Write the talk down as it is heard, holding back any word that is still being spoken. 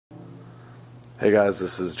Hey guys,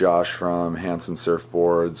 this is Josh from Hanson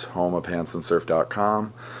Surfboards, home of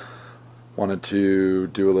hansonsurf.com. Wanted to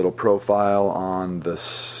do a little profile on the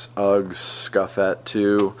UGG Scuffette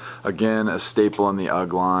 2. Again, a staple in the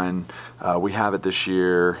UGG line. We have it this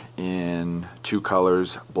year in two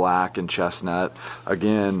colors, black and chestnut.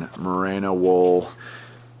 Again, merino wool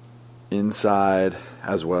inside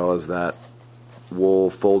as well as that wool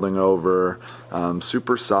folding over.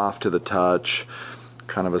 Super soft to the touch.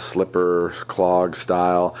 Kind of a slipper clog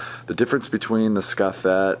style. The difference between the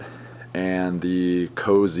Scuffette and the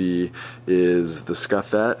Cozy is the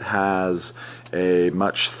Scuffette has a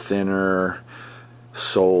much thinner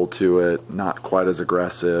sole to it, not quite as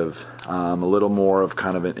aggressive, a little more of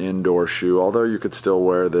kind of an indoor shoe, although you could still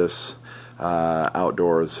wear this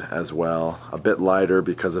outdoors as well. A bit lighter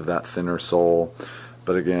because of that thinner sole,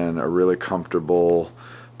 but again, a really comfortable,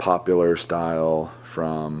 popular style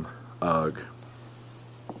from UGG.